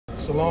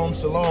Shalom,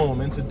 shalom.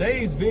 In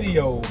today's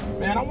video,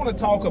 man, I want to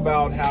talk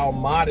about how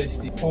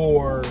modesty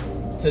for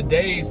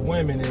today's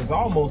women is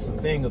almost a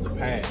thing of the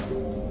past.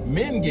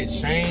 Men get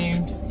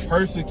shamed,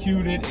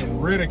 persecuted,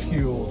 and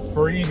ridiculed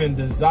for even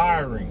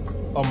desiring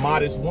a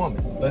modest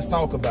woman. Let's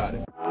talk about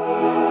it.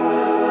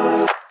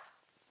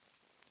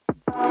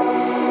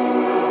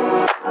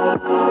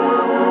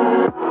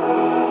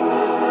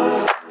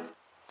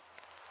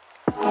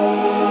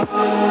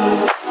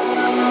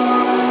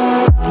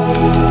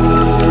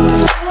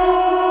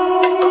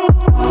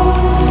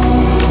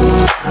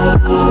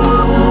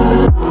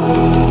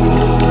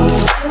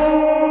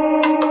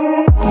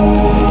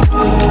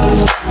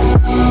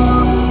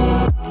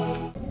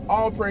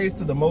 All praise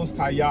to the Most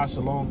High Yah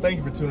Shalom. Thank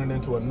you for tuning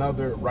into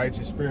another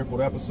Righteous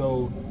Spirit-filled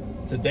episode.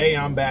 Today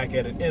I'm back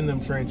at it in them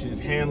trenches,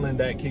 handling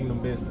that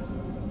kingdom business.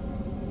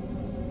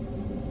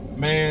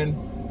 Man,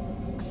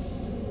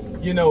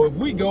 you know, if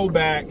we go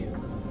back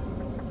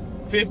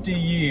 50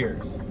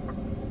 years,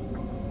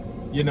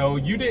 you know,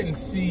 you didn't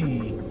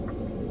see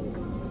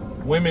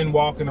women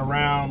walking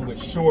around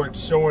with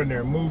shorts showing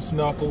their moose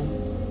knuckle,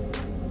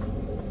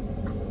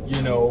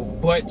 you know,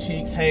 butt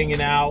cheeks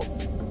hanging out.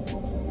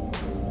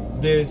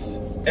 This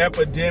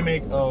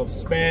epidemic of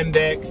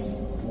spandex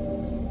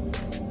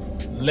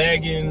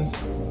leggings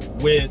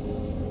with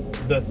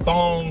the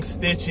thong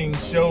stitching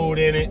showed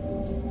in it.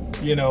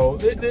 You know,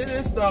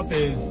 this stuff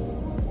is,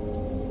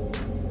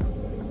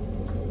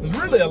 there's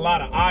really a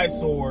lot of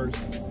eyesores.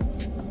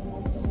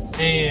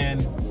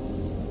 And,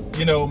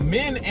 you know,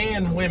 men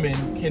and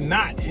women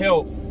cannot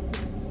help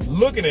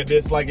looking at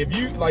this. Like if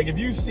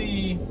you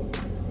see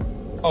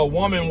a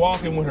woman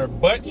walking with her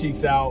butt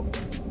cheeks out,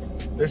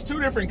 there's two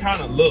different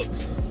kind of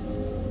looks.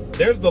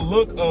 There's the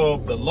look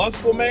of the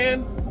lustful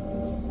man,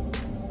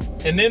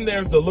 and then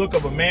there's the look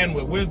of a man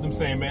with wisdom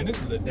saying, man,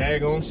 this is a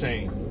daggone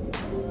shame.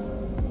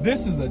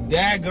 This is a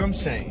daggum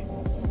shame.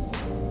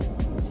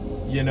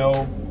 You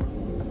know,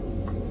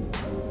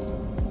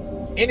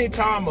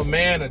 anytime a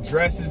man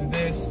addresses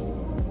this,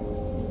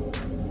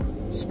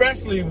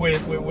 especially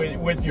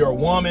with your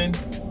woman,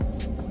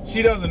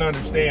 she doesn't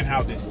understand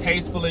how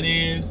distasteful it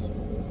is.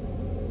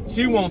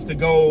 She wants to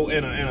go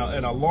in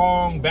a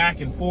long back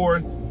and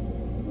forth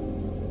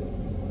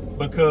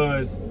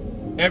because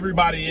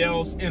everybody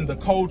else in the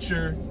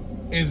culture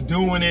is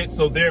doing it,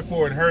 so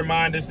therefore in her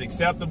mind it's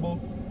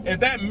acceptable. At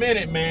that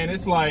minute, man,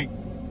 it's like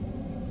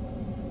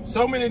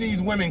so many of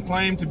these women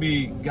claim to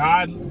be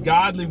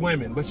godly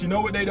women, but you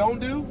know what they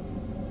don't do?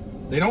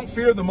 They don't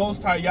fear the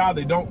Most High Yah.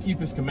 They don't keep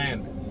his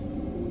commandments.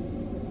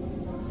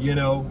 You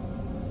know,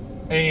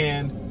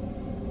 and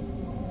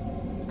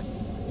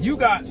you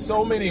got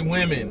so many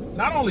women,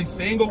 not only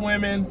single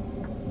women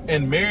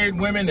and married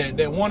women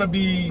that want to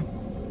be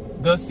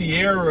the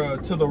Sierra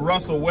to the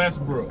Russell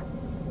Westbrook.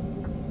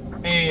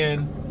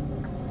 And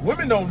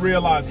women don't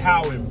realize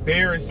how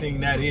embarrassing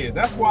that is.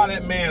 That's why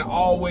that man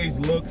always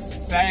looks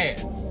sad.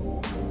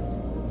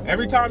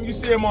 Every time you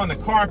see him on the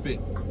carpet,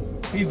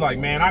 he's like,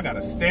 man, I got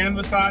to stand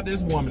beside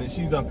this woman and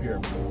she's up here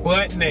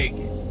butt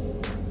naked,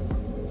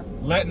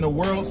 letting the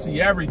world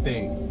see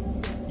everything.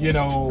 You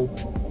know,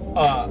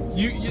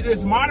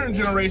 this modern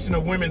generation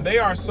of women, they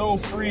are so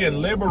free and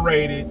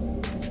liberated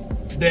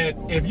that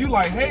if you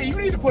like, hey, you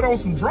need to put on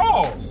some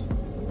drawers,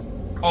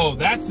 oh,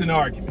 that's an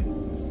argument.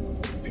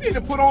 You need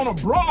to put on a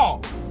bra.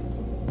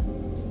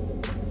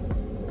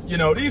 You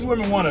know, these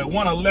women want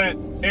to let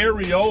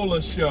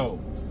areola show.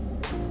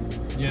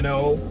 You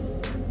know,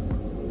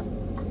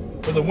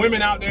 for the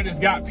women out there that's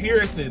got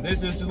piercing,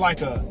 this is just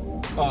like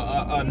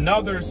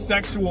another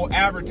sexual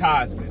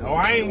advertisement. Oh,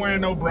 I ain't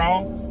wearing no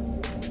bra.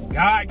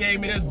 God gave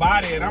me this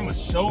body and I'm going to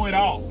show it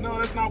off. No,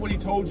 that's not what he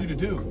told you to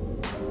do.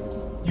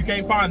 You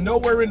can't find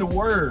nowhere in the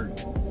word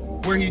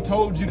where he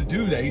told you to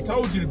do that. He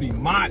told you to be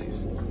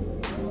modest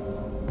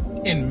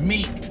and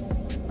meek.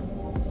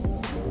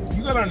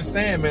 You got to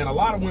understand, man, a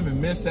lot of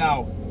women miss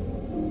out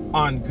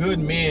on good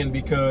men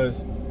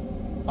because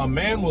a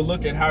man will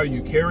look at how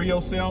you carry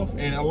yourself.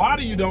 And a lot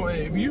of you don't,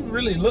 if you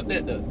really looked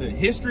at the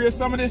history of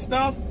some of this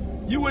stuff,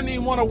 you wouldn't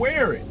even want to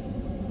wear it.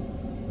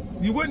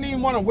 You wouldn't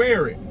even want to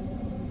wear it.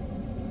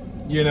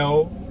 You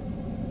know,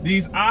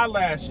 these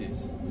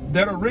eyelashes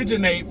that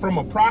originate from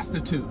a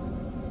prostitute,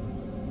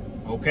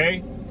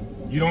 okay?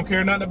 You don't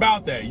care nothing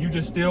about that. You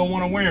just still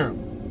want to wear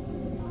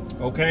them,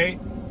 okay?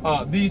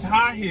 These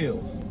high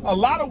heels. A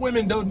lot of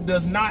women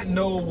does not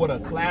know what a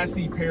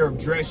classy pair of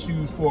dress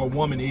shoes for a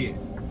woman is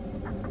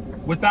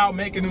without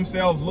making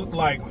themselves look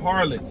like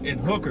harlots and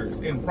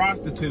hookers and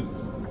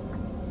prostitutes.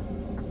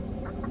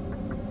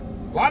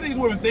 A lot of these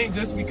women think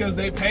just because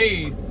they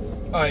paid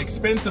an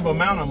expensive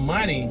amount of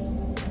money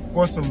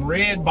for some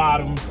red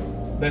bottoms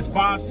that's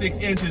 5-6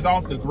 inches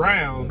off the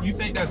ground, you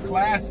think that's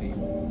classy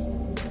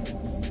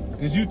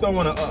because you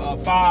throwing a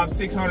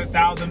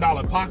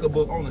 $500,000-$600,000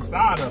 pocketbook on the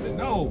side of it.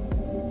 No,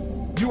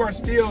 you are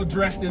still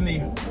dressed in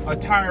the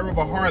attire of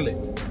a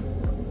harlot.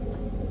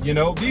 You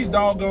know, these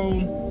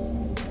doggone,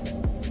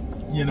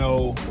 you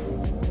know,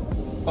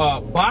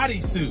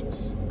 body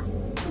suits.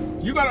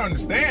 You gotta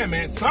understand,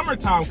 man,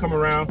 summertime come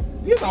around,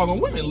 these doggone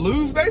women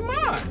lose their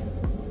mind.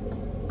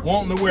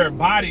 wanting to wear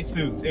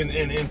bodysuits,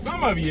 and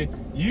some of you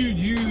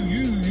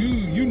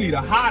need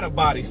to hide a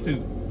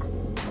bodysuit.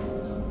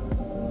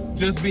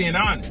 Just being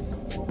honest.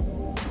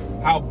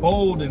 How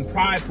bold and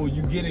prideful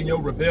you get in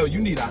your rebellion. You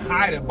need to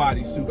hide a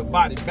bodysuit, a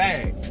body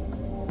bag,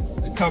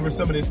 to cover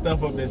some of this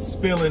stuff up that's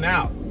spilling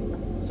out.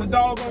 It's a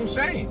doggone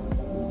shame.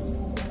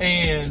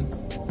 And,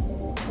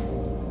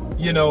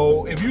 you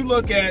know, if you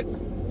look at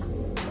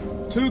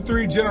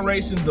 2-3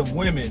 generations of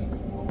women,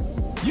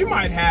 you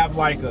might have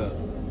like a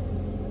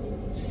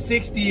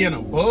 60 and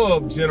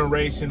above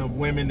generation of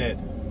women that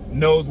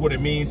knows what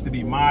it means to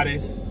be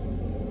modest.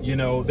 You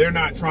know, they're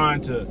not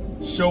trying to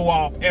show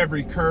off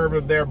every curve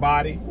of their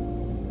body.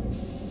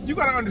 You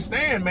got to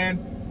understand,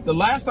 man, the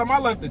last time I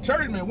left the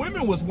church, man,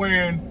 women was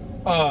wearing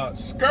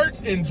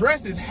skirts and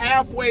dresses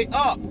halfway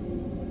up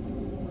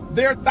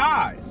their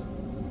thighs.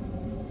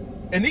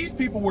 And these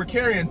people were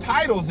carrying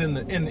titles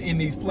in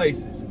these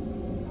places.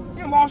 You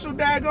have lost your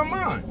daggone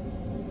mind.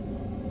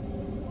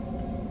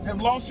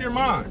 Have lost your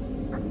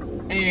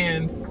mind.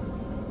 And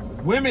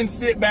women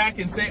sit back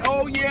and say,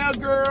 oh yeah,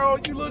 girl,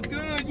 you look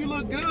good, you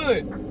look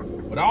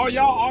good. But all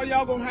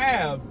y'all gonna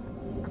have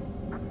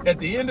at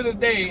the end of the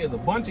day is a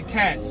bunch of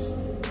cats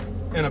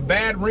and a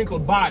bad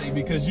wrinkled body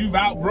because you've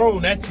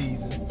outgrown that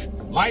season.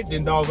 Life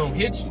didn't doggone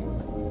hit you.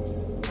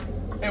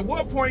 At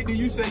what point do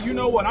you say, you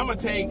know what, I'm gonna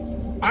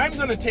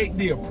take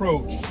the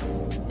approach.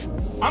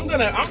 I'm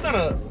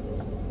gonna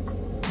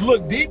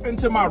look deep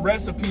into my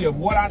recipe of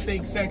what I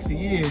think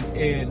sexy is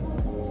and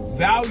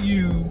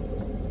value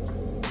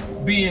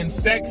being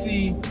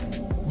sexy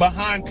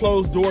behind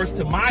closed doors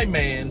to my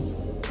man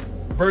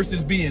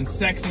versus being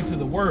sexy to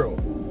the world.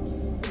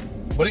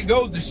 But it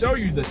goes to show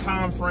you the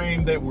time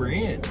frame that we're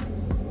in.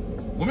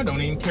 Women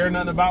don't even care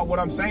nothing about what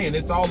I'm saying.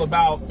 It's all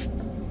about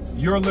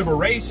your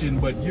liberation,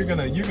 but you're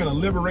gonna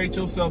liberate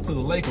yourself to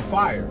the lake of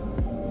fire.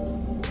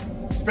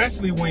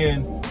 Especially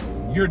when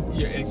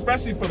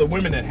especially for the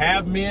women that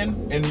have men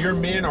and your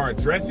men are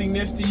addressing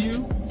this to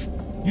you,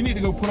 you need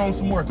to go put on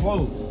some more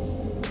clothes.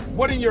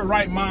 What in your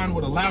right mind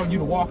would allow you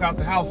to walk out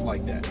the house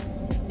like that?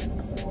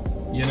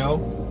 You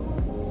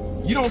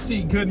know? You don't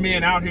see good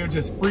men out here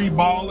just free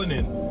balling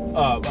and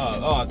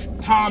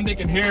Tom, Dick,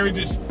 and Harry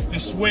just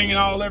swinging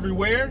all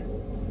everywhere.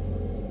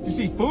 You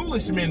see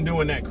foolish men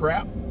doing that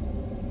crap.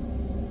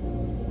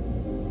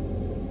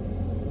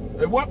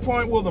 At what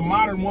point will the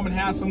modern woman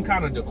have some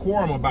kind of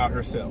decorum about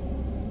herself?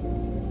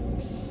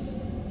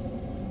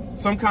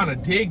 Some kind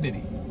of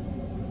dignity?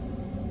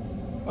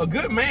 A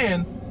good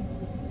man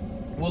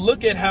will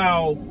look at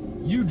how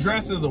you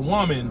dress as a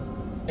woman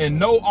and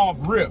know off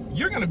rip,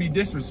 you're going to be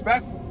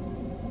disrespectful.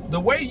 The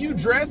way you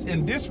dress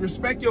and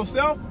disrespect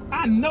yourself,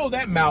 I know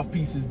that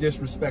mouthpiece is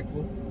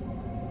disrespectful.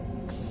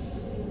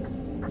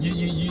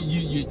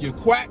 You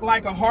quack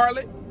like a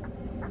harlot,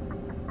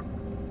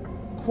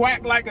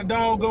 quack like a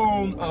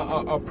doggone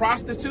a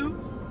prostitute,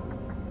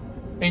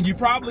 and you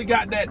probably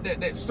got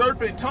that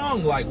serpent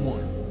tongue like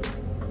one.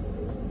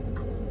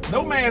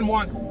 No man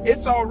wants,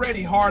 it's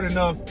already hard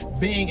enough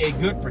being a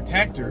good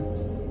protector,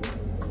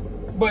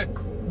 but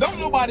don't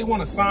nobody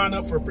want to sign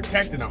up for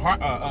protecting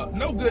a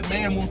no good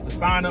man wants to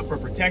sign up for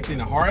protecting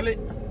a harlot,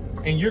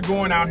 and you're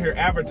going out here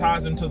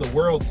advertising to the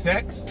world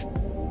sex.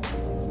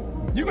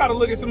 You got to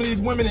look at some of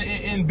these women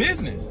in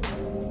business.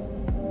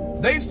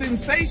 They've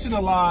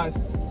sensationalized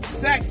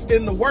sex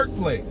in the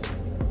workplace.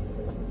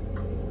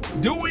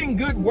 Doing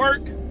good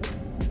work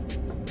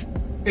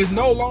is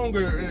no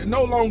longer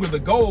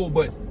the goal,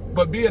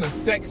 but being a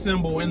sex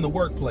symbol in the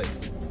workplace.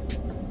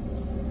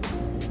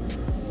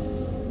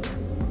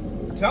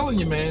 I'm telling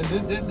you, man,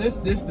 this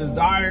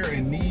desire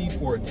and need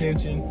for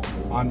attention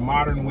on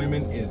modern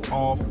women is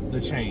off the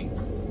chain.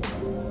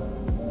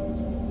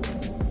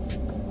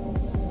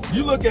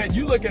 You look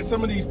at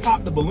some of these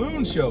pop the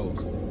balloon shows.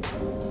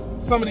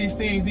 Some of these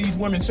things these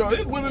women show.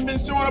 These women been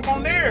showing up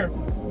on there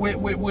with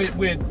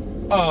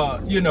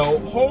you know,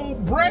 whole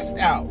breast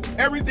out,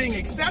 everything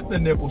except the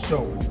nipple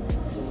showing,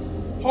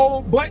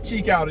 whole butt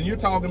cheek out, and you're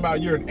talking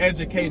about you're an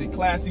educated,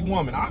 classy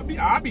woman.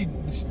 I be,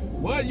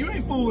 well, you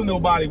ain't fooling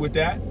nobody with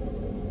that.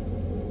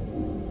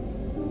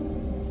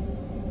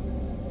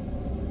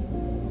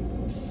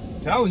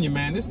 I'm telling you,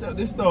 man, this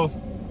stuff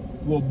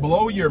will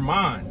blow your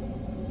mind.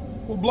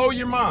 Will blow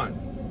your mind.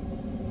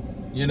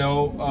 You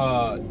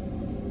know,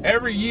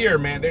 every year,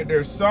 man,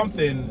 there's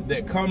something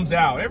that comes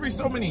out. Every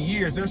so many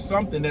years, there's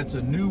something that's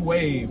a new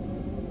wave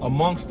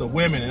amongst the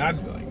women, and I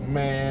just be like,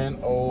 man,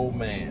 oh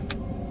man.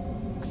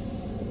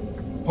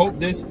 Hope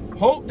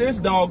this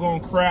doggone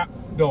crap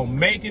don't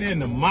make it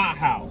into my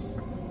house,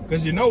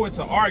 because you know it's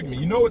an argument.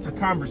 You know it's a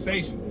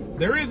conversation.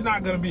 There is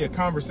not going to be a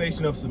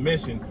conversation of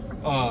submission.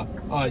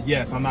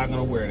 Yes, I'm not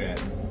going to wear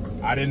that.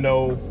 I didn't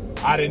know.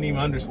 I didn't even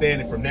understand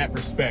it from that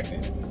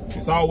perspective.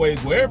 It's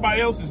always, well,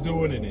 everybody else is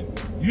doing it,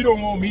 and you don't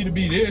want me to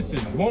be this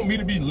and want me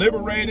to be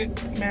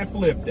liberated. Man,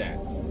 flip that.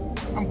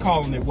 I'm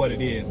calling it what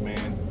it is, man.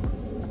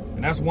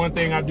 And that's one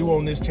thing I do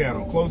on this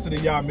channel. Closer to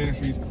Y'all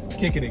Ministries,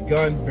 kicking it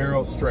gun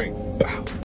barrel straight. Bow.